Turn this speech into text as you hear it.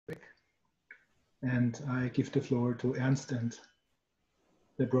and I give the floor to Ernst and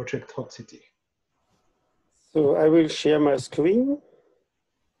the project Hot City. So I will share my screen.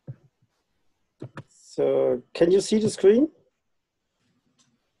 So can you see the screen?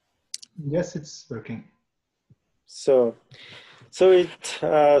 Yes, it's working. So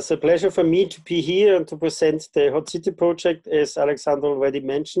it's a pleasure for me to be here and to present the Hot City project. As Alexander already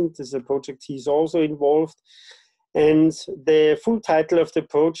mentioned, this is a project he's also involved. And the full title of the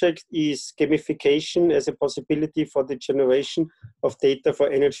project is Gamification as a Possibility for the Generation of Data for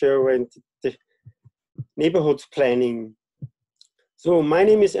Energy-Oriented Neighborhood Planning. So my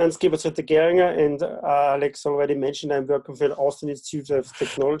name is Ernst Gebetsroither, and Alex already mentioned I'm working for the Austrian Institute of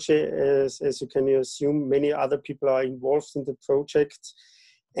Technology. As you can assume, many other people are involved in the project.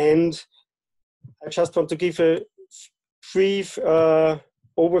 And I just want to give a brief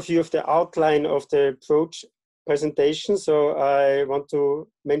overview of the outline of the presentation. So I want to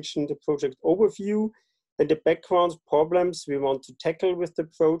mention the project overview, then the background problems we want to tackle with the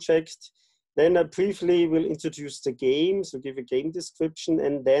project. Then I briefly will introduce the game, so give a game description.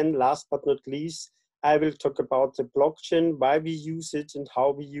 And then last but not least, I will talk about the blockchain, why we use it and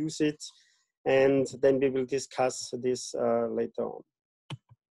how we use it. And then we will discuss this later on.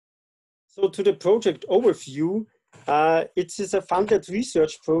 So to the project overview, it is a funded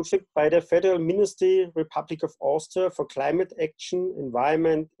research project by the Federal Ministry, Republic of Austria for Climate Action,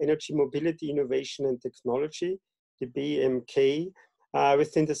 Environment, Energy, Mobility, Innovation and Technology, the BMK,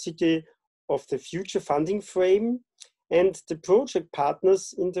 within the City of the Future funding frame. And the project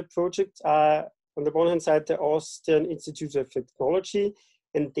partners in the project are, on the one hand side, the Austrian Institute of Technology,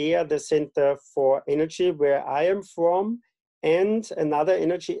 and they are the Center for Energy, where I am from. And another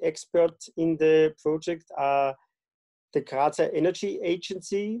energy expert in the project are the Grazer Energy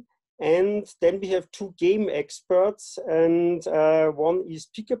Agency. And then we have two game experts, and one is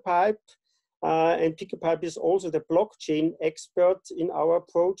PickerPipe, and PickerPipe is also the blockchain expert in our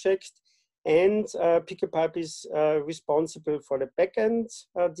project. And PickerPipe is responsible for the backend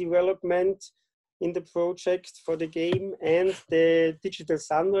development in the project for the game, and the Digital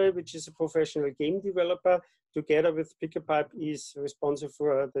Sunray, which is a professional game developer, together with PickerPipe is responsible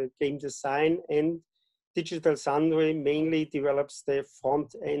for the game design, and Digital Sunray mainly develops the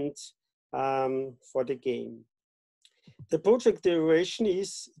front end for the game. The project duration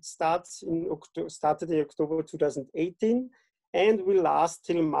started in October 2018 and will last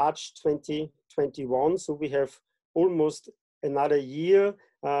till March 2021. So we have almost another year.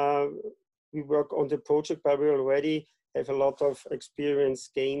 We work on the project, but we already have a lot of experience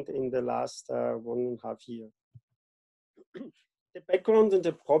gained in the last 1.5 years. The background and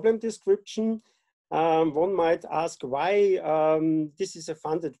the problem description. One might ask why this is a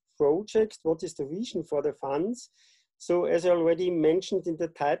funded project. What is the reason for the funds? So as I already mentioned in the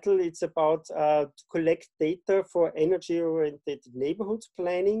title, it's about to collect data for energy-oriented neighborhood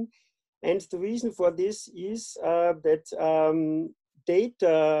planning. And the reason for this is that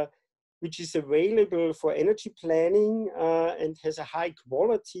data which is available for energy planning and has a high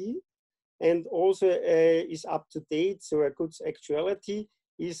quality and also is up to date, so a good actuality,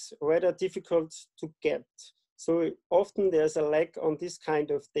 is rather difficult to get. So often there's a lack on this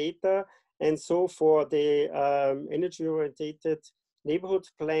kind of data. And so for the energy-oriented neighborhood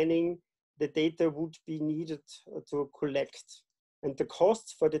planning, the data would be needed to collect. And the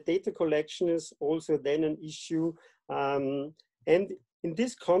cost for the data collection is also then an issue. And in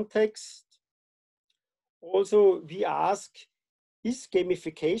this context, also we ask, is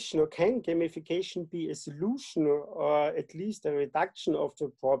gamification, or can gamification be a solution, or at least a reduction of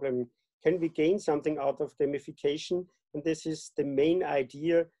the problem? Can we gain something out of gamification? And this is the main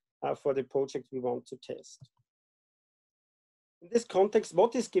idea for the project we want to test. In this context,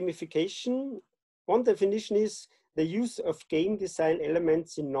 what is gamification? One definition is the use of game design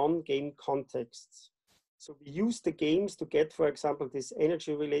elements in non-game contexts. So we use the games to get, for example, this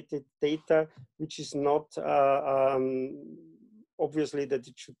energy-related data, which is not obviously that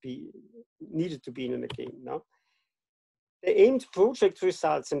it should be needed to be in a game. No? The aimed project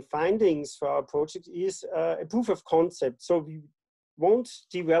results and findings for our project is a proof of concept. So we won't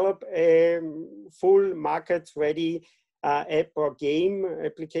develop a full market-ready app or game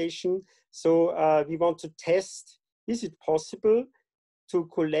application. So we want to test, is it possible to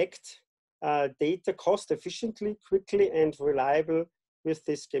collect data cost efficiently, quickly, and reliable with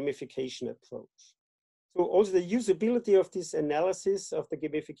this gamification approach. So also the usability of this analysis of the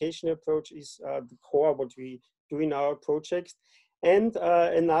gamification approach is the core of what we do in our project. And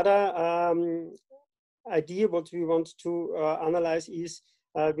another idea what we want to analyze is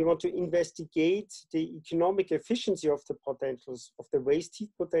we want to investigate the economic efficiency of the potentials, of the waste heat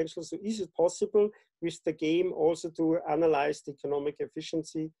potential. So is it possible with the game also to analyze the economic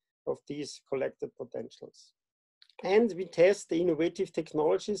efficiency of these collected potentials? And we test the innovative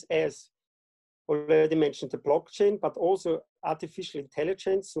technologies, as already mentioned, the blockchain, but also artificial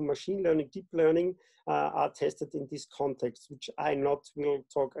intelligence, so machine learning, deep learning are tested in this context, which I not will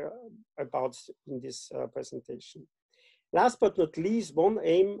talk about in this presentation. Last but not least, one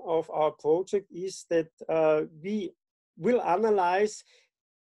aim of our project is that we will analyze,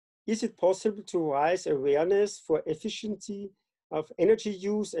 is it possible to raise awareness for efficiency of energy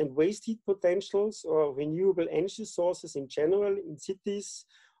use and waste heat potentials or renewable energy sources in general in cities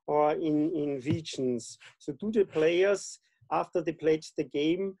or in regions? So do the players, after they played the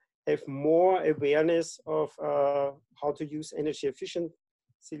game, have more awareness of how to use energy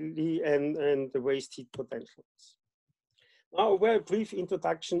efficiently and the waste heat potentials? Now, a very brief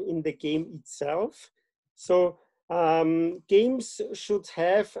introduction in the game itself. So games should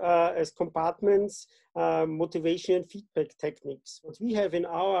have as compartments motivation and feedback techniques. What we have in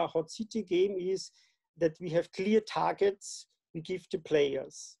our Hot City game is that we have clear targets we give the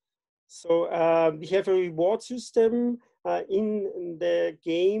players. So we have a reward system in the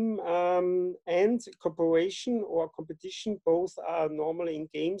game, and cooperation or competition, both are normally in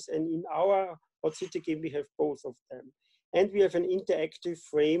games, and in our Hot City game we have both of them. And we have an interactive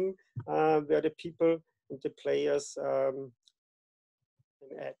frame where the people and the players can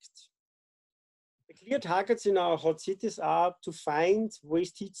act. The clear targets in our hot cities are to find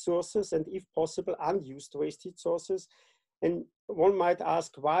waste heat sources and, if possible, unused waste heat sources. And one might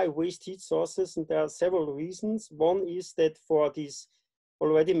ask, why waste heat sources? And there are several reasons. One is that for these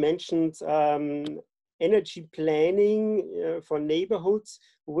already mentioned energy planning for neighborhoods,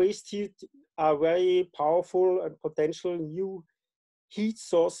 waste heat are very powerful and potential new heat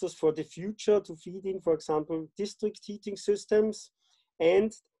sources for the future to feed in, for example, district heating systems.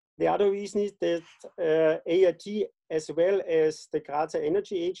 And the other reason is that AIT, as well as the Grazer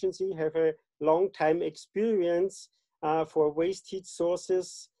Energy Agency, have a long time experience for waste heat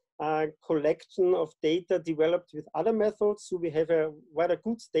sources, collection of data developed with other methods. So we have a rather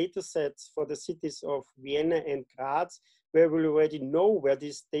good data set for the cities of Vienna and Graz, where we already know where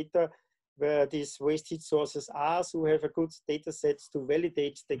these waste heat sources are. So we have a good data set to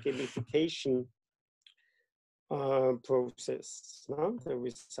validate the gamification process, the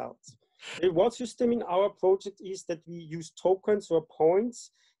results. The reward system in our project is that we use tokens or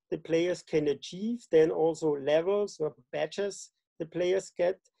points the players can achieve, then also levels or badges the players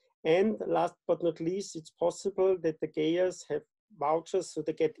get. And last but not least, it's possible that the players have vouchers, so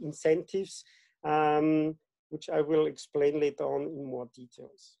they get incentives, which I will explain later on in more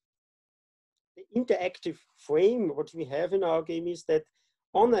details. The interactive frame, what we have in our game is that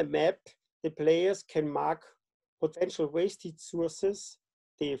on a map, the players can mark potential waste heat sources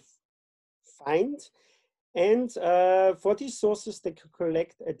they find. And for these sources, they can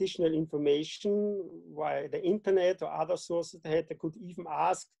collect additional information via the internet or other sources they could even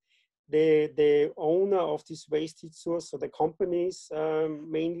ask the owner of this waste heat source, so the companies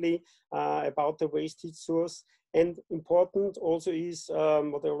mainly, about the waste heat source. And important also is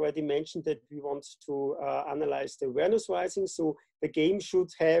what I already mentioned, that we want to analyze the awareness rising. So the game should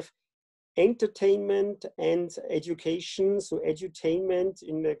have entertainment and education, so edutainment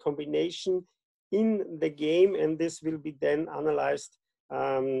in a combination in the game, and this will be then analyzed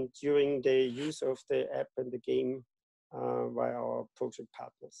during the use of the app and the game by our project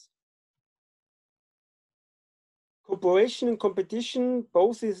partners. Cooperation and competition,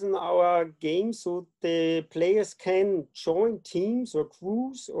 both is in our game, so the players can join teams or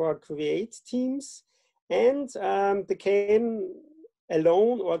crews or create teams, and they can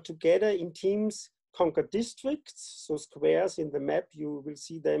alone or together in teams conquer districts, so squares in the map, you will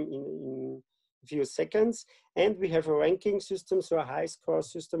see them in a few seconds. And we have a ranking system, so a high score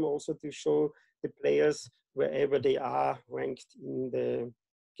system also to show the players wherever they are ranked in the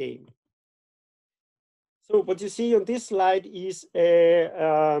game. So what you see on this slide is a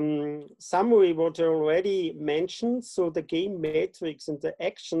summary what I already mentioned. So the game metrics and the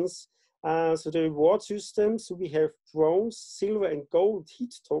actions, so the reward system. So we have bronze, silver, and gold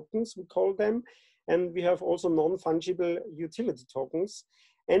heat tokens, we call them. And we have also non-fungible utility tokens.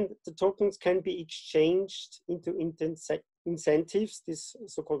 And the tokens can be exchanged into incentives, these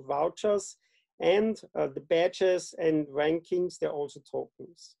so-called vouchers, and the badges and rankings, they're also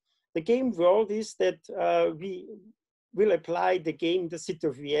tokens. The game world is that we will apply the game in the city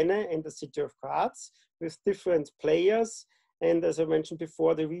of Vienna and the city of Graz with different players. And as I mentioned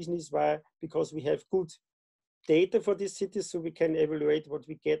before, the reason is because we have good data for these cities so we can evaluate what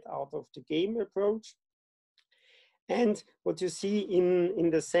we get out of the game approach. And what you see in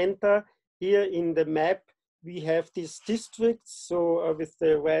the center here in the map, we have these districts, so with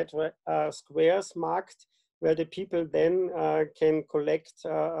the red squares marked, where the people then can collect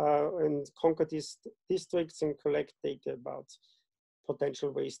and conquer these districts and collect data about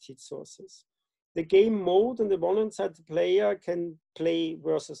potential waste heat sources. The game mode on the one hand side, the player can play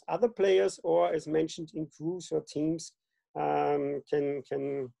versus other players, or as mentioned in crews or teams,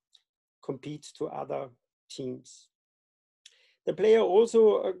 can compete to other teams. The player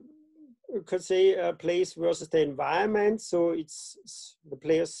also could say plays versus the environment. So it's the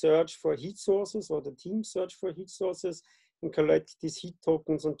players search for heat sources, or the team search for heat sources and collect these heat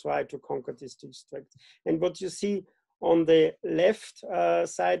tokens and try to conquer this district. And what you see on the left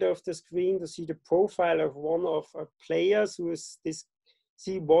side of the screen, to see the profile of one of our players who is this,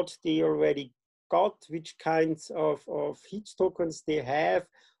 see what they already got, which kinds of heat tokens they have,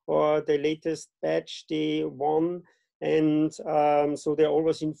 or the latest batch they won. And so they're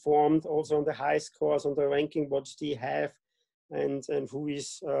always informed also on the high scores, on the ranking, what they have, and who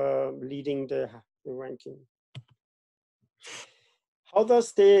is leading the ranking. How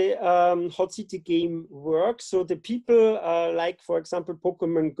does the Hot City game work? So the people, like for example,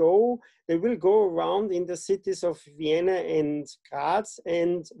 Pokemon Go, they will go around in the cities of Vienna and Graz,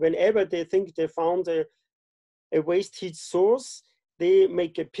 and whenever they think they found a waste heat source, they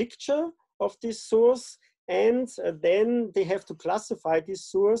make a picture of this source, and then they have to classify this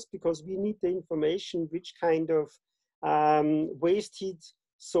source, because we need the information which kind of waste heat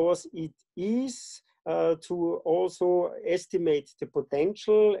source it is, to also estimate the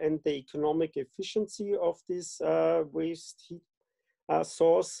potential and the economic efficiency of this waste heat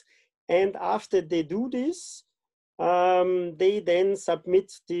source. And after they do this, they then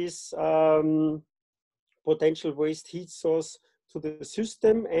submit this potential waste heat source to the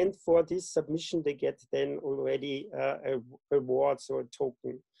system, and for this submission they get then already a reward, so a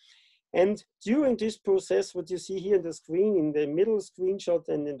token. And during this process, what you see here in the screen, in the middle screenshot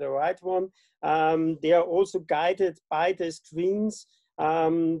and in the right one, they are also guided by the screens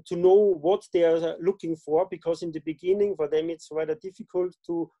to know what they are looking for, because in the beginning for them it's rather difficult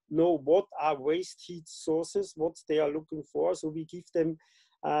to know what are waste heat sources, what they are looking for. So we give them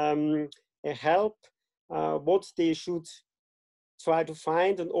a help, what they should try to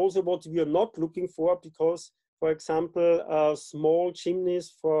find, and also what we are not looking for, because, for example, small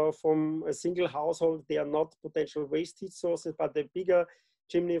chimneys from a single household, they are not potential waste heat sources, but the bigger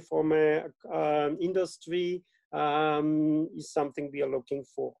chimney from an industry is something we are looking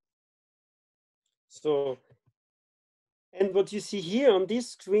for. So, and what you see here on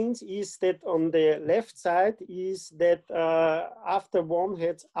these screens is that on the left side is that after one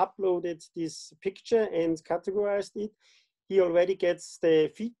had uploaded this picture and categorized it, he already gets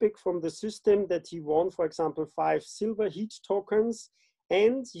the feedback from the system that he won, for example, 5 silver heat tokens.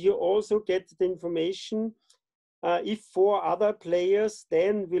 And you also get the information if 4 other players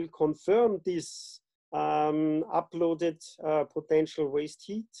then will confirm this uploaded potential waste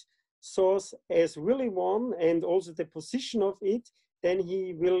heat source as really won, and also the position of it, then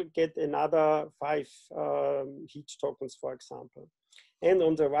he will get another 5 heat tokens, for example. And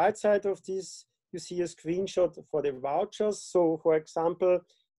on the right side of this, you see a screenshot for the vouchers. So for example,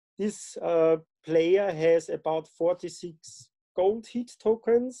 this player has about 46 gold heat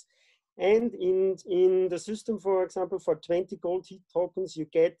tokens. And in the system, for example, for 20 gold heat tokens, you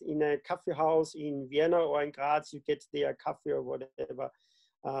get in a coffee house in Vienna or in Graz, you get their coffee or whatever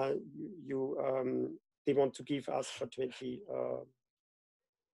they want to give us for 20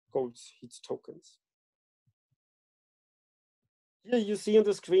 gold heat tokens. Here you see on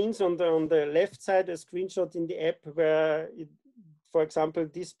the screens on the left side a screenshot in the app where, for example,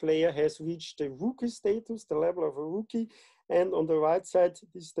 this player has reached the rookie status, the level of a rookie. And on the right side,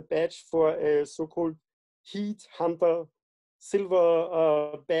 this is the badge for a so-called Heat Hunter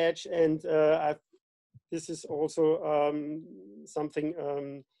silver badge. And this is also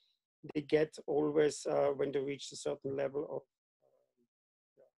something they get always when they reach a certain level of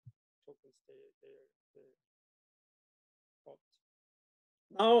tokens they got.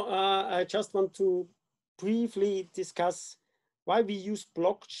 Now, I just want to briefly discuss why we use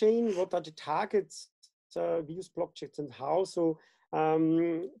blockchain, what are the targets we use blockchains and how. So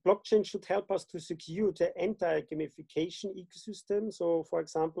blockchain should help us to secure the entire gamification ecosystem. So for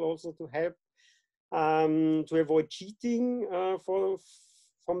example, also to help to avoid cheating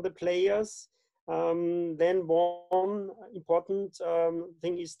from the players. Then one important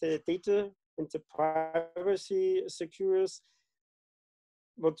thing is the data and the privacy secures.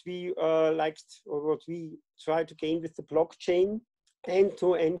 we liked, or what we try to gain with the blockchain, and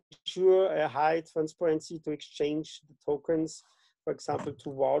to ensure a high transparency to exchange the tokens, for example,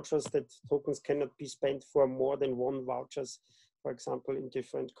 to vouchers, that tokens cannot be spent for more than one vouchers, for example, in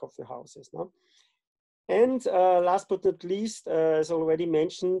different coffee houses. No? And last but not least, as already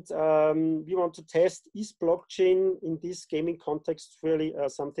mentioned, we want to test, is blockchain in this gaming context really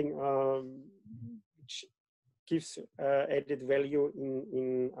something which gives added value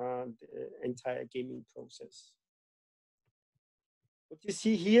in the entire gaming process. What you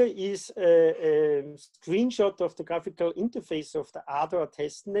see here is a screenshot of the graphical interface of the Ardor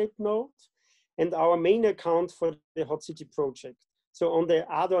testnet node and our main account for the Hot City project. So on the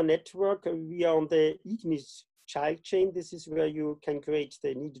Ardor network, we are on the Ignis child chain. This is where you can create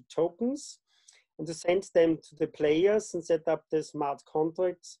the needed tokens and to send them to the players and set up the smart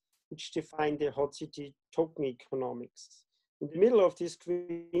contracts which define the Hot City token economics. In the middle of this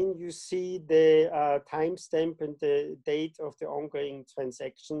screen, you see the timestamp and the date of the ongoing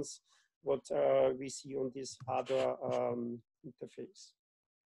transactions, what we see on this Ardor interface.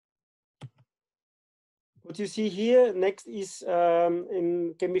 What you see here next is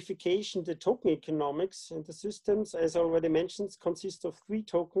in gamification, the token economics and the systems, as already mentioned, consist of 3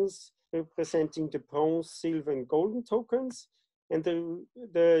 tokens representing the bronze, silver, and golden tokens. And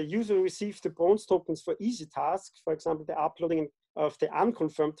the user receives the bronze tokens for easy tasks, for example, the uploading of the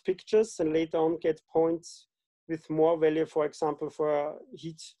unconfirmed pictures, and later on get points with more value, for example, for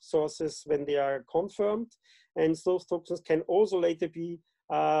heat sources when they are confirmed. And those tokens can also later be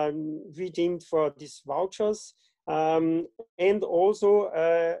redeemed for these vouchers. And also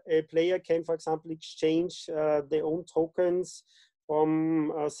a player can, for example, exchange their own tokens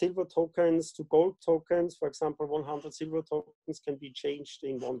from silver tokens to gold tokens. For example, 100 silver tokens can be changed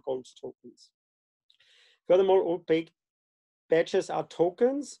in 1 gold tokens. Furthermore, all badges are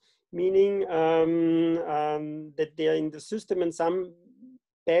tokens, meaning that they are in the system, and some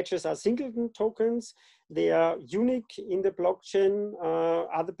badges are singleton tokens. They are unique in the blockchain.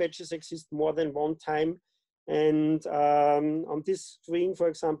 Other badges exist more than one time. And on this screen, for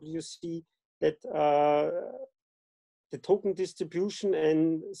example, you see that the token distribution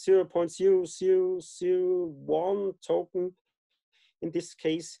and 0.0001 token, in this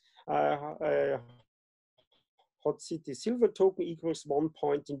case, Hot City silver token equals 1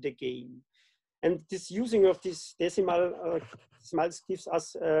 point in the game. And this using of this decimals gives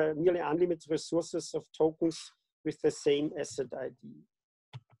us nearly unlimited resources of tokens with the same asset ID.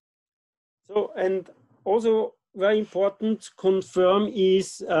 So, and also very important to confirm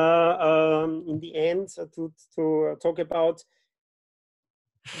is in the end to talk about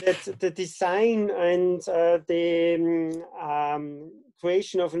that the design and the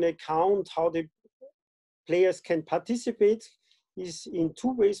creation of an account, how the players can participate, is in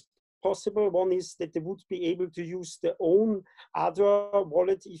 2 ways possible. One is that they would be able to use their own Ardor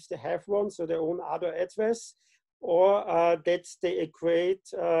wallet if they have one, so their own Ardor address, or that they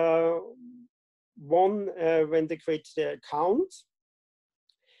create one when they create their account.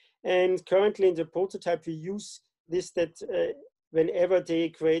 And currently in the prototype, we use this, that whenever they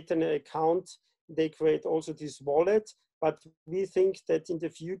create an account, they create also this wallet. But we think that in the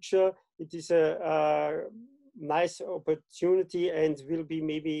future, it is a nice opportunity and will be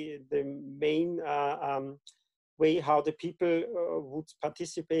maybe the main way how the people would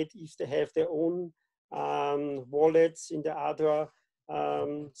participate if they have their own wallets in the Ardor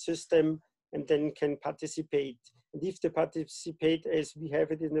system, and then can participate. And if they participate as we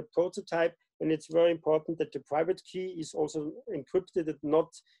have it in the prototype, then it's very important that the private key is also encrypted and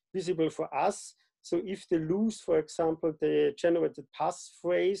not visible for us. So if they lose, for example, the generated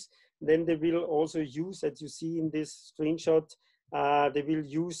passphrase, then they will also use, as you see in this screenshot, they will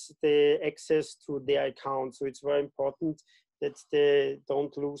use the access to their account. So it's very important that they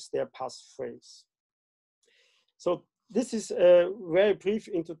don't lose their passphrase. So this is a very brief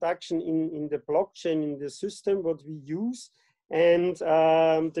introduction in the blockchain, in the system, what we use. And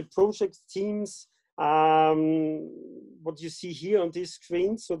the project teams, what you see here on this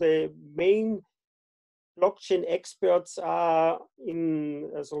screen. So the main blockchain experts are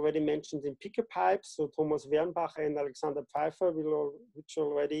as already mentioned, in picker pipes. So Thomas Wernbacher and Alexander Pfeiffer, which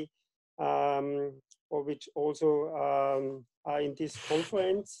already, or which also are in this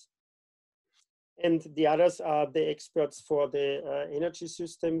conference. And the others are the experts for the energy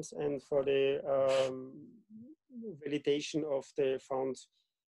systems and for the validation of the found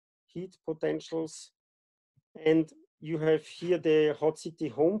heat potentials. And you have here the Hot City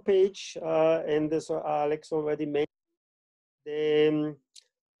homepage, and as Alex already mentioned, the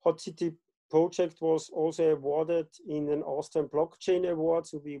Hot City project was also awarded in an Austrian blockchain award.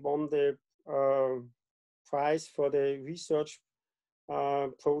 So we won the prize for the research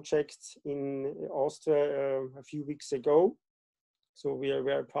project in Austria a few weeks ago. So we are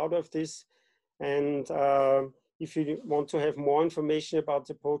very proud of this. And if you want to have more information about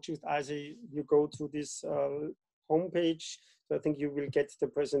the project, either you go to this homepage. So I think you will get the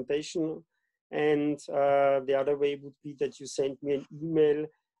presentation. And the other way would be that you send me an email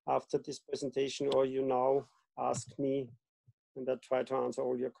after this presentation, or you now ask me, and I try to answer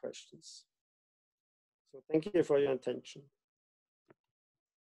all your questions. So thank you for your attention.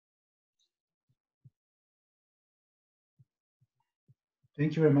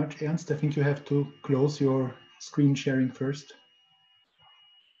 Thank you very much, Ernst. I think you have to close your screen sharing first.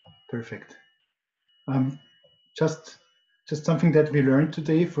 Perfect. Just something that we learned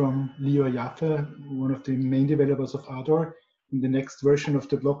today from Leo Jaffe, one of the main developers of Ador. In the next version of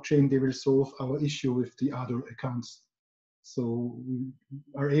the blockchain, they will solve our issue with the Ador accounts. So we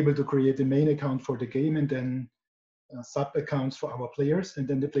are able to create a main account for the game and then sub accounts for our players, and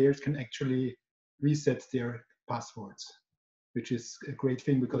then the players can actually reset their passwords, which is a great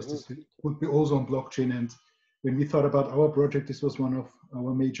thing because this would be also on blockchain. And when we thought about our project, this was one of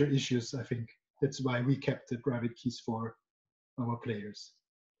our major issues, I think. That's why we kept the private keys for our players.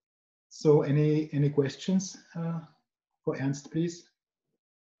 So any questions for Ernst, please?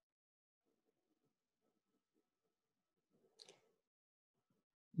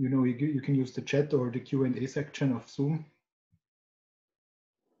 You know, you can use the chat or the Q&A section of Zoom.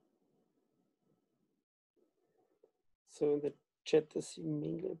 So the chat is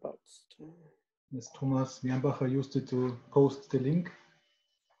mainly about. Yes, Thomas Wernbacher used it to post the link.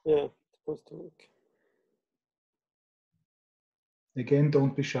 Yeah, post the link. Again,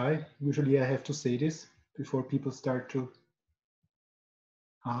 don't be shy. Usually I have to say this before people start to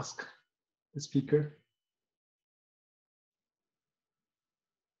ask the speaker.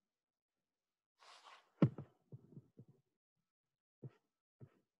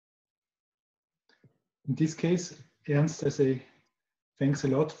 In this case, Ernst, I say thanks a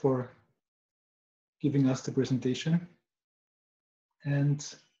lot for giving us the presentation. And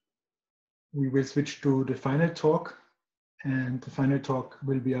we will switch to the final talk. And the final talk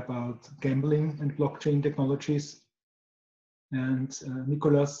will be about gambling and blockchain technologies. And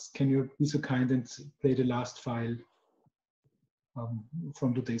Nicolas, can you be so kind and play the last file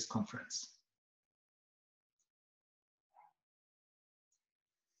from today's conference?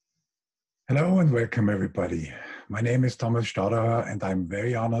 Hello and welcome everybody. My name is Thomas Staudacher and I'm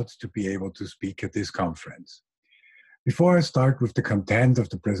very honored to be able to speak at this conference. Before I start with the content of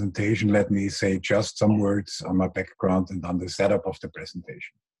the presentation, let me say just some words on my background and on the setup of the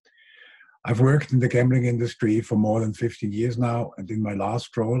presentation. I've worked in the gambling industry for more than 15 years now, and in my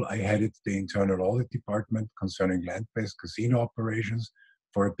last role, I headed the internal audit department concerning land-based casino operations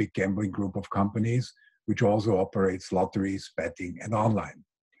for a big gambling group of companies, which also operates lotteries, betting, and online.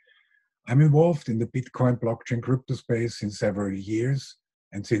 I'm involved in the Bitcoin blockchain crypto space since several years,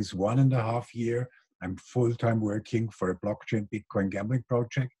 and since 1.5 years, I'm full-time working for a blockchain Bitcoin gambling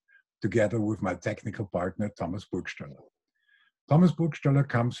project together with my technical partner, Thomas Burgstaller. Thomas Burgstaller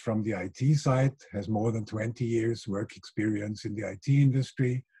comes from the IT side, has more than 20 years work experience in the IT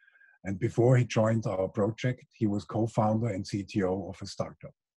industry, and before he joined our project, he was co-founder and CTO of a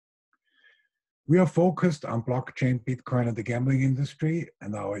startup. We are focused on blockchain, Bitcoin, and the gambling industry,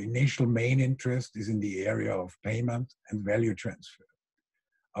 and our initial main interest is in the area of payment and value transfer.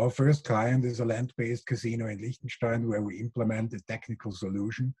 Our first client is a land-based casino in Liechtenstein where we implement a technical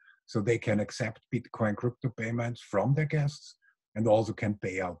solution so they can accept Bitcoin crypto payments from their guests and also can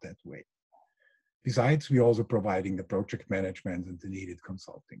pay out that way. Besides, we're also providing the project management and the needed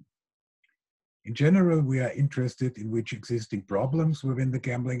consulting. In general, we are interested in which existing problems within the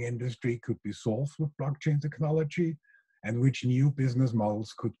gambling industry could be solved with blockchain technology and which new business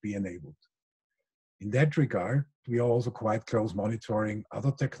models could be enabled. In that regard, we are also quite close monitoring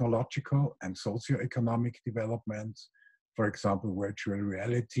other technological and socio-economic developments, for example, virtual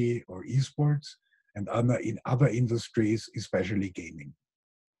reality or esports, and in other industries, especially gaming.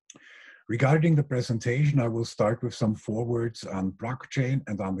 Regarding the presentation, I will start with some forewords on blockchain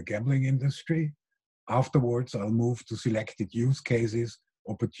and on the gambling industry. Afterwards, I'll move to selected use cases,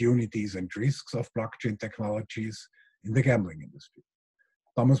 opportunities and risks of blockchain technologies in the gambling industry.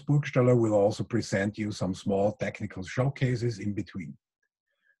 Thomas Burgstaller will also present you some small technical showcases in between.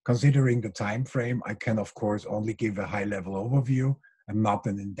 Considering the time frame, I can of course only give a high-level overview and not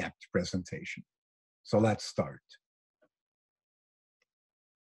an in-depth presentation. So let's start.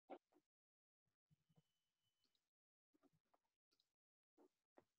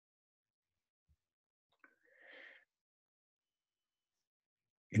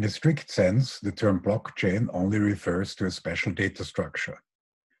 In a strict sense, the term blockchain only refers to a special data structure.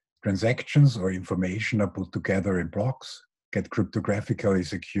 Transactions or information are put together in blocks, get cryptographically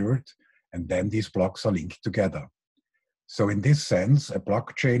secured, and then these blocks are linked together. So in this sense, a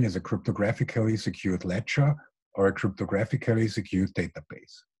blockchain is a cryptographically secured ledger or a cryptographically secured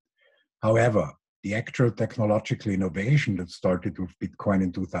database. However, the actual technological innovation that started with Bitcoin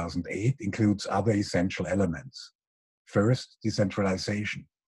in 2008 includes other essential elements. First, decentralization.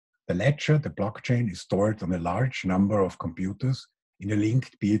 The ledger, the blockchain, is stored on a large number of computers in a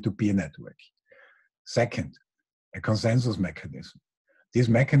linked peer-to-peer network. Second, a consensus mechanism. This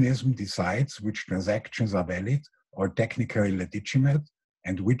mechanism decides which transactions are valid or technically legitimate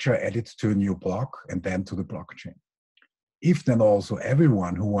and which are added to a new block and then to the blockchain. If then also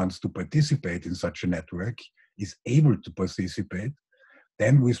everyone who wants to participate in such a network is able to participate,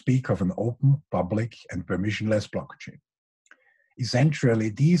 then we speak of an open, public, and permissionless blockchain. Essentially,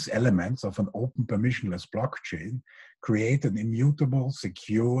 these elements of an open, permissionless blockchain create an immutable,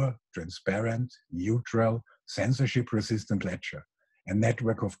 secure, transparent, neutral, censorship-resistant ledger, a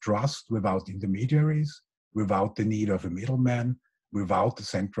network of trust without intermediaries, without the need of a middleman, without a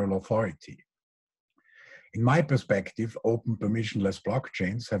central authority. In my perspective, open permissionless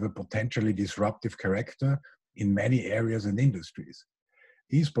blockchains have a potentially disruptive character in many areas and industries.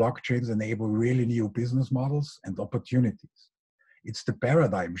 These blockchains enable really new business models and opportunities. It's the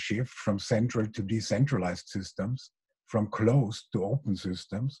paradigm shift from central to decentralized systems, from closed to open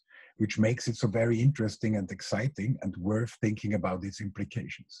systems, which makes it so very interesting and exciting and worth thinking about its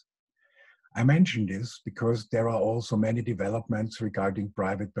implications. I mention this because there are also many developments regarding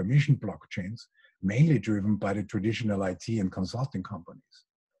private permission blockchains, mainly driven by the traditional IT and consulting companies.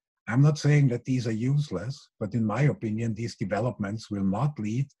 I'm not saying that these are useless, but in my opinion, these developments will not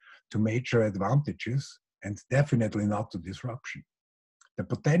lead to major advantages and definitely not to disruption. The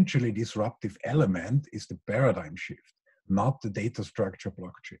potentially disruptive element is the paradigm shift, not the data structure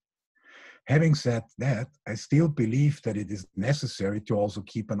blockchain. Having said that, I still believe that it is necessary to also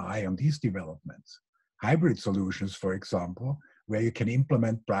keep an eye on these developments. Hybrid solutions, for example, where you can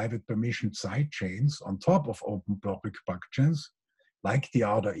implement private permissioned sidechains on top of open public blockchains, like the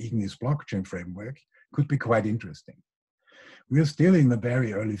other Ignis blockchain framework, could be quite interesting. We are still in a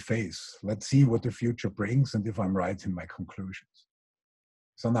very early phase. Let's see what the future brings and if I'm right in my conclusions.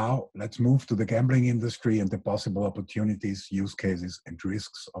 So now let's move to the gambling industry and the possible opportunities, use cases, and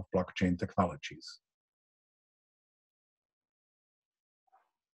risks of blockchain technologies.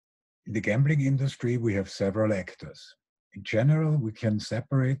 In the gambling industry, we have several actors. In general, we can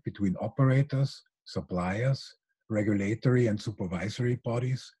separate between operators, suppliers, regulatory and supervisory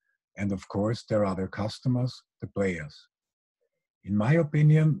bodies, and of course, there are their customers, the players. In my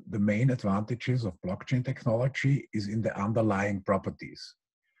opinion, the main advantages of blockchain technology is in the underlying properties.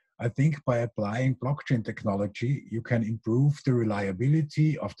 I think by applying blockchain technology, you can improve the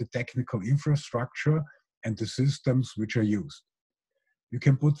reliability of the technical infrastructure and the systems which are used. You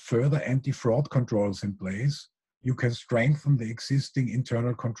can put further anti-fraud controls in place. You can strengthen the existing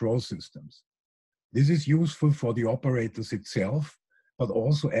internal control systems. This is useful for the operators itself, but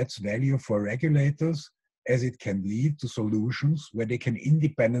also adds value for regulators, as it can lead to solutions where they can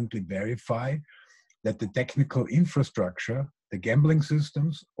independently verify that the technical infrastructure, the gambling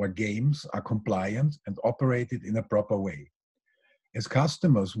systems or games, are compliant and operated in a proper way. As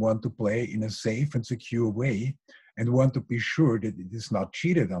customers want to play in a safe and secure way and want to be sure that it is not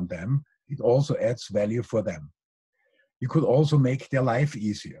cheated on them, it also adds value for them. You could also make their life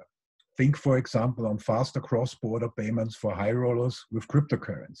easier. Think, for example, on faster cross-border payments for high rollers with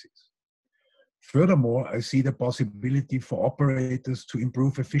cryptocurrencies. Furthermore, I see the possibility for operators to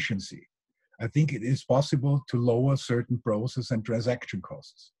improve efficiency. I think it is possible to lower certain process and transaction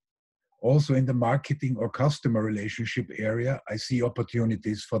costs. Also in the marketing or customer relationship area, I see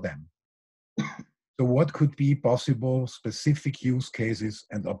opportunities for them. So what could be possible specific use cases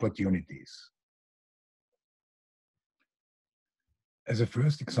and opportunities? As a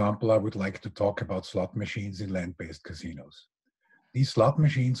first example, I would like to talk about slot machines in land-based casinos. These slot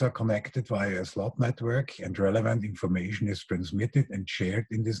machines are connected via a slot network, and relevant information is transmitted and shared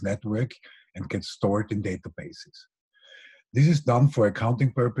in this network and gets stored in databases. This is done for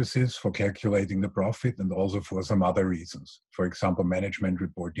accounting purposes, for calculating the profit, and also for some other reasons, for example, management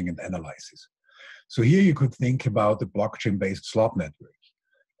reporting and analysis. So here you could think about a blockchain-based slot network.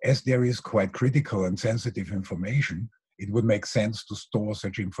 As there is quite critical and sensitive information, it would make sense to store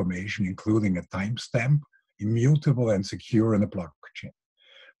such information, including a timestamp, immutable and secure in a blockchain.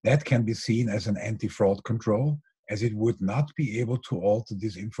 That can be seen as an anti-fraud control, as it would not be able to alter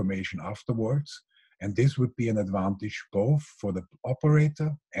this information afterwards, And this would be an advantage both for the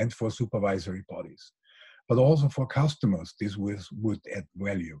operator and for supervisory bodies. But also for customers, this would add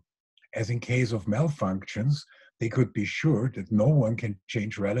value. As in case of malfunctions, they could be sure that no one can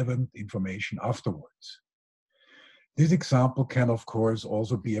change relevant information afterwards. This example can, of course,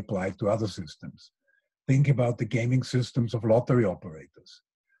 also be applied to other systems. Think about the gaming systems of lottery operators.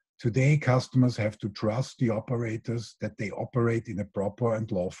 Today, customers have to trust the operators that they operate in a proper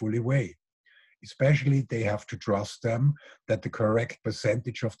and lawfully way. Especially, they have to trust them that the correct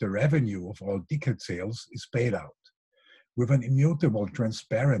percentage of the revenue of all ticket sales is paid out. With an immutable,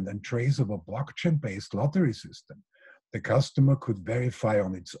 transparent, and traceable blockchain-based lottery system, the customer could verify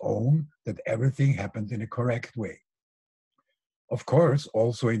on its own that everything happened in a correct way. Of course,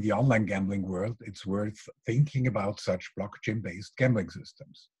 also in the online gambling world, it's worth thinking about such blockchain-based gambling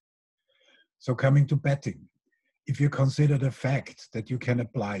systems. So coming to betting, if you consider the fact that you can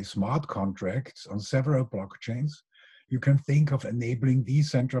apply smart contracts on several blockchains, you can think of enabling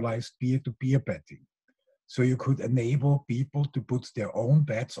decentralized peer-to-peer betting. So you could enable people to put their own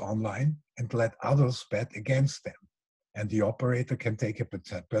bets online and let others bet against them. And the operator can take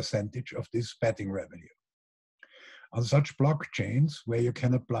a percentage of this betting revenue. On such blockchains where you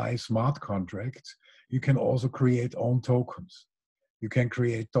can apply smart contracts, you can also create own tokens. You can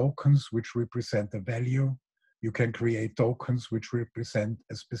create tokens which represent a value. You can create tokens which represent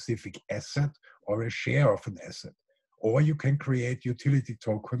a specific asset or a share of an asset. Or you can create utility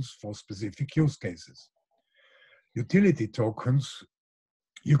tokens for specific use cases. Utility tokens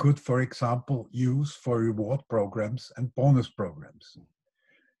you could, for example, use for reward programs and bonus programs.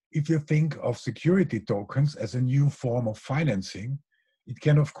 If you think of security tokens as a new form of financing, it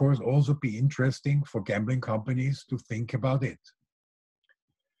can of course also be interesting for gambling companies to think about it.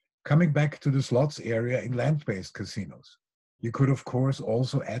 Coming back to the slots area in land-based casinos, you could of course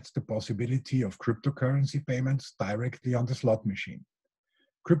also add the possibility of cryptocurrency payments directly on the slot machine.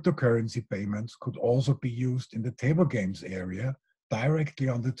 Cryptocurrency payments could also be used in the table games area directly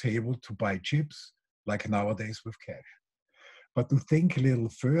on the table to buy chips, like nowadays with cash. But to think a little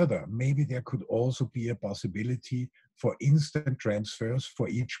further, maybe there could also be a possibility for instant transfers for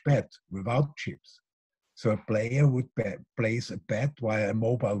each bet without chips. So a player would place a bet via a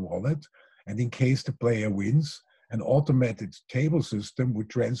mobile wallet, and in case the player wins, an automated table system would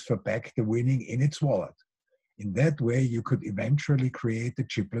transfer back the winning in its wallet. In that way, you could eventually create a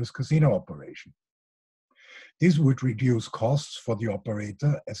chipless casino operation. This would reduce costs for the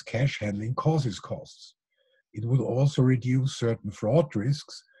operator as cash handling causes costs. It would also reduce certain fraud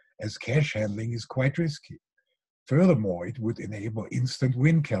risks as cash handling is quite risky. Furthermore, it would enable instant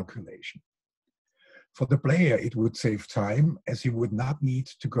win calculation. For the player, it would save time as he would not need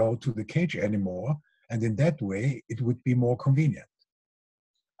to go to the cage anymore, and in that way, it would be more convenient.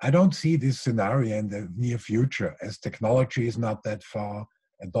 I don't see this scenario in the near future as technology is not that far,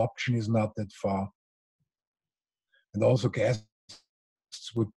 adoption is not that far, and also guests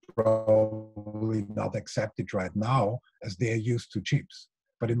would probably not accept it right now as they are used to chips.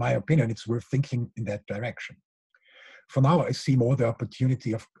 But in my opinion, it's worth thinking in that direction. For now, I see more the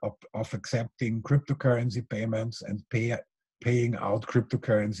opportunity of accepting cryptocurrency payments and paying out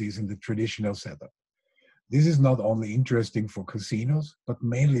cryptocurrencies in the traditional setup. This is not only interesting for casinos, but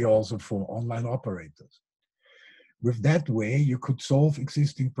mainly also for online operators. With that way, you could solve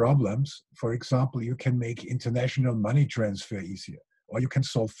existing problems. For example, you can make international money transfer easier, or you can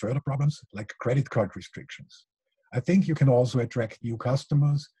solve further problems like credit card restrictions. I think you can also attract new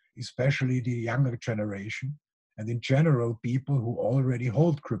customers, especially the younger generation, and in general, people who already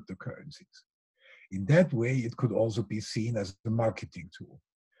hold cryptocurrencies. In that way, it could also be seen as a marketing tool.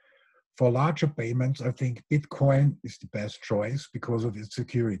 For larger payments, I think Bitcoin is the best choice because of its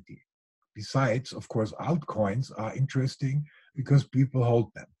security. Besides, of course, altcoins are interesting because people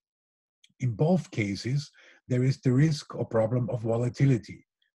hold them. In both cases, there is the risk or problem of volatility,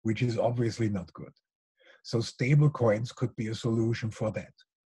 which is obviously not good. So stable coins could be a solution for that.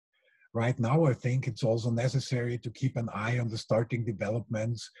 Right now, I think it's also necessary to keep an eye on the starting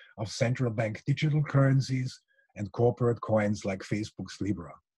developments of central bank digital currencies and corporate coins like Facebook's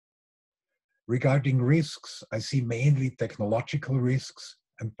Libra. Regarding risks, I see mainly technological risks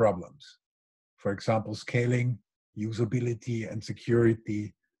and problems. For example, scaling, usability, and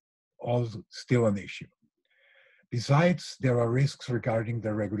security, all still an issue. Besides, there are risks regarding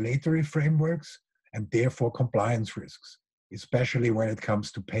the regulatory frameworks and therefore compliance risks, especially when it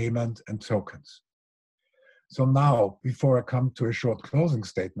comes to payment and tokens. So now, before I come to a short closing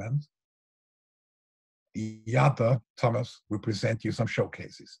statement, the other, Thomas, will present you some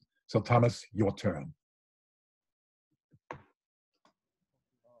showcases. So Thomas, your turn.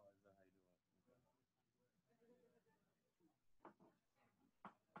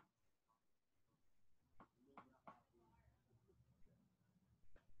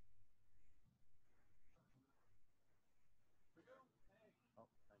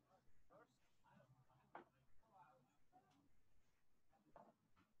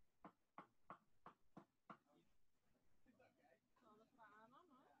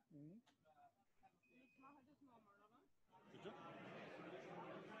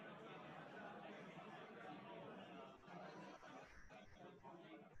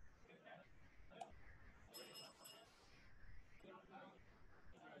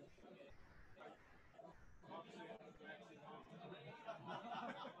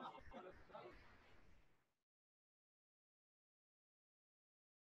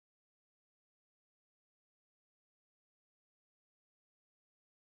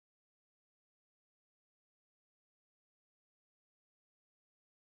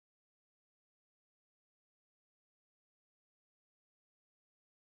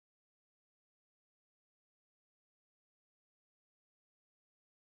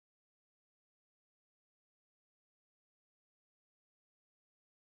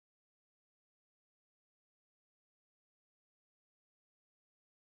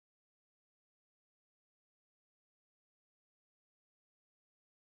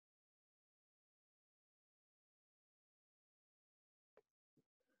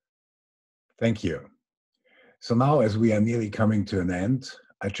 Thank you. So now, as we are nearly coming to an end,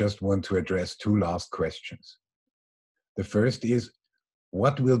 I just want to address two last questions. The first is,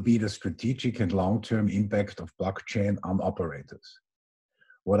 what will be the strategic and long-term impact of blockchain on operators?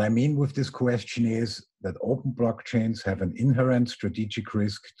 What I mean with this question is that open blockchains have an inherent strategic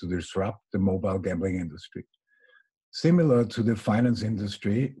risk to disrupt the mobile gambling industry. Similar to the finance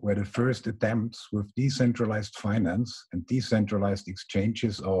industry, where the first attempts with decentralized finance and decentralized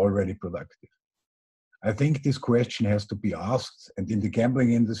exchanges are already productive. I think this question has to be asked, and in the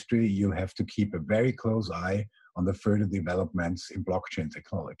gambling industry, you'll have to keep a very close eye on the further developments in blockchain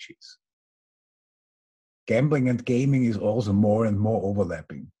technologies. Gambling and gaming is also more and more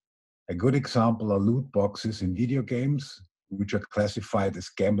overlapping. A good example are loot boxes in video games, which are classified as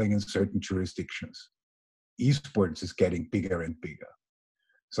gambling in certain jurisdictions. Esports is getting bigger and bigger.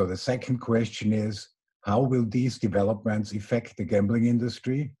 So the second question is, how will these developments affect the gambling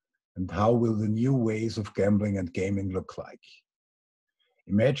industry? And how will the new ways of gambling and gaming look like?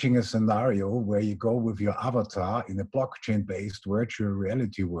 Imagine a scenario where you go with your avatar in a blockchain-based virtual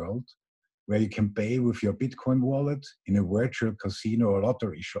reality world, where you can pay with your Bitcoin wallet in a virtual casino or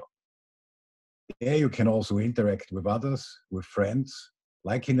lottery shop. There you can also interact with others, with friends,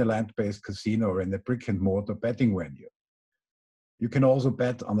 like in a land-based casino or in a brick-and-mortar betting venue. You can also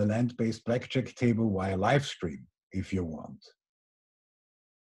bet on a land-based blackjack table via live stream if you want.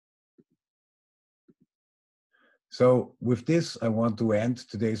 So with this, I want to end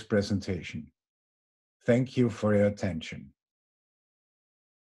today's presentation. Thank you for your attention.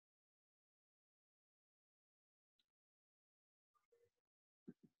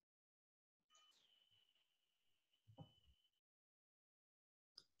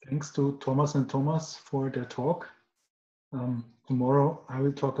 Thanks to Thomas and Thomas for their talk. Tomorrow I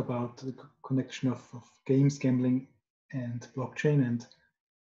will talk about the connection of games, gambling, and blockchain, and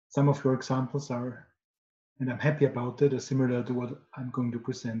some of your examples are, and I'm happy about it, are similar to what I'm going to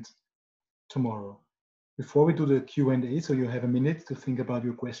present tomorrow. Before we do the Q&A, so you have a minute to think about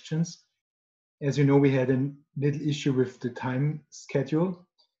your questions. As you know, we had a little issue with the time schedule,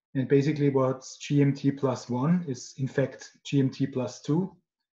 and basically what's GMT +1 is in fact GMT +2,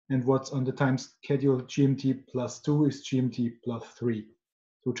 and what's on the time schedule GMT +2 is GMT +3.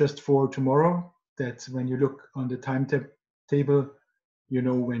 So just for tomorrow, that when you look on the timetable, you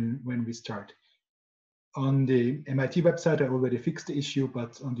know when we start. On the MIT website, I already fixed the issue,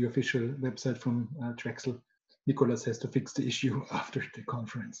 but on the official website from Drexel, Nicholas has to fix the issue after the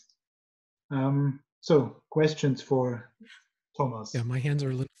conference. So questions for Thomas? Yeah, my hands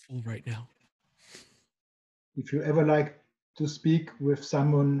are a little full right now. If you ever like to speak with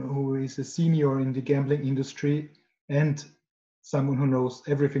someone who is a senior in the gambling industry and someone who knows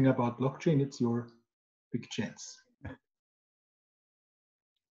everything about blockchain, it's your big chance.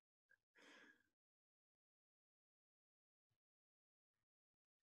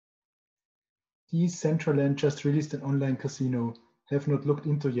 Decentraland just released an online casino. Have not looked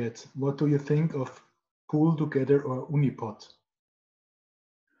into yet. What do you think of Pool Together or Unipot?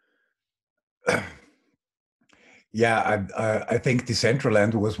 Yeah, I think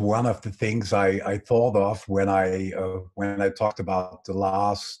Decentraland was one of the things I thought of when I talked about the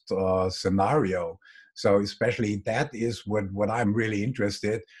last scenario. So especially that is what I'm really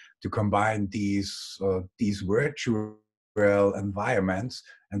interested to combine these virtual environments,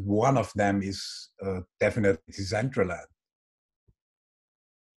 and one of them is definitely Decentraland.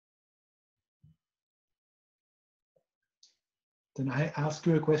 Then I ask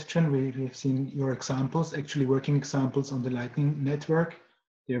you a question. We've seen your examples, actually working examples on the Lightning Network.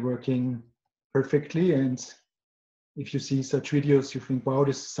 They're working perfectly. And if you see such videos, you think, wow,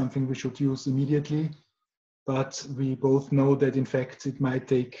 this is something we should use immediately. But we both know that, in fact, it might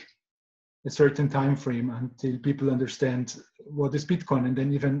take a certain time frame until people understand what is Bitcoin, and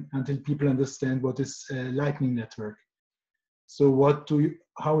then even until people understand what is a Lightning Network. So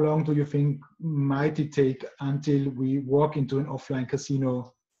how long do you think might it take until we walk into an offline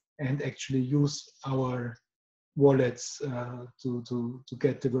casino and actually use our wallets to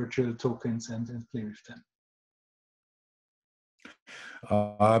get the virtual tokens and play with them?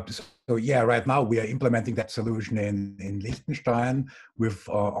 So yeah, right now we are implementing that solution in Liechtenstein with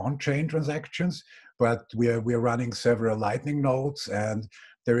on-chain transactions, but we are running several Lightning nodes, and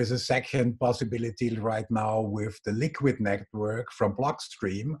there is a second possibility right now with the Liquid network from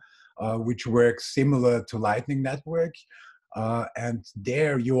Blockstream, which works similar to Lightning Network, and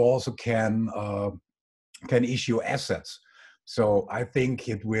there you also can issue assets. So I think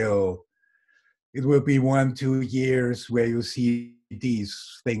it will be 1-2 years where you see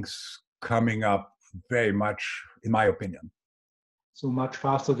these things coming up very much, in my opinion. so much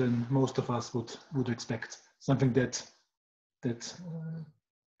faster than most of us would expect. Something that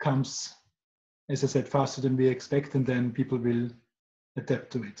comes, as I said, faster than we expect, and then people will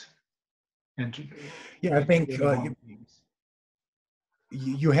adapt to it. And yeah, I think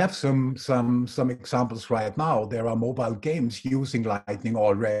you have some examples right now. There are mobile games using Lightning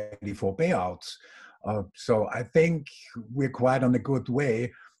already for payouts. So I think we're quite on a good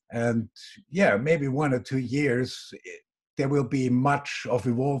way. And yeah, maybe 1 or 2 years, there will be much of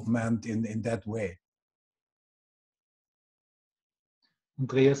involvement in that way.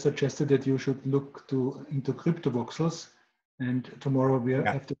 Andreas suggested that you should look into crypto voxels, and tomorrow we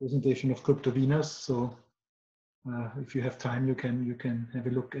have the presentation of Crypto Venus. So if you have time, you can have a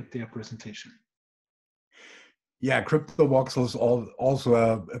look at their presentation. Yeah, crypto voxels also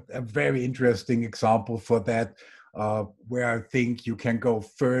a very interesting example for that, where I think you can go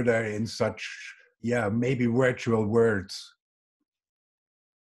further in such, maybe virtual worlds.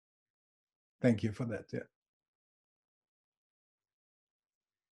 Thank you for that. Yeah.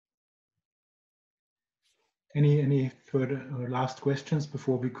 Any further or last questions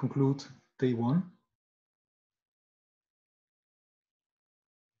before we conclude day 1?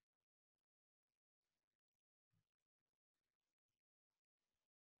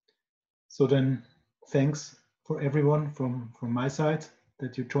 So then, thanks for everyone from my side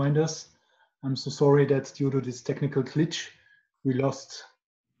that you joined us. I'm so sorry that due to this technical glitch, we lost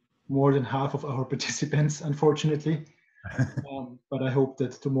more than half of our participants, unfortunately. But I hope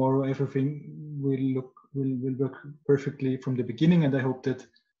that tomorrow everything will work perfectly from the beginning, and I hope that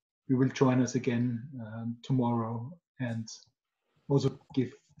you will join us again tomorrow and also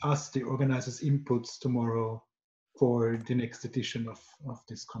give us, the organizers, inputs tomorrow for the next edition of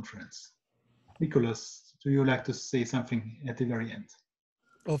this conference. Nicholas, do you like to say something at the very end?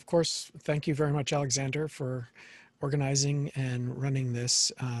 Well, of course, thank you very much, Alexander, for organizing and running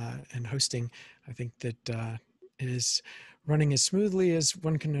this and hosting. I think that it is running as smoothly as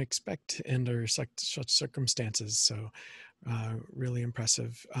one can expect under such circumstances. So really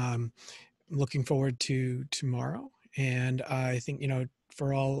impressive. Looking forward to tomorrow. And I think,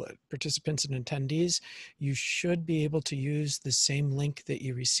 for all participants and attendees, you should be able to use the same link that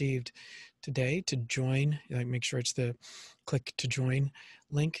you received today to join. Make sure it's the click to join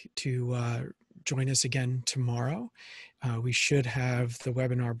link to join us again tomorrow. We should have the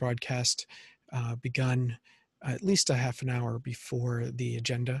webinar broadcast begun at least a half an hour before the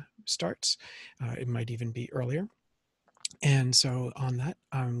agenda starts. It might even be earlier. And so on that,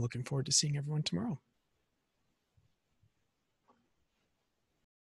 I'm looking forward to seeing everyone tomorrow.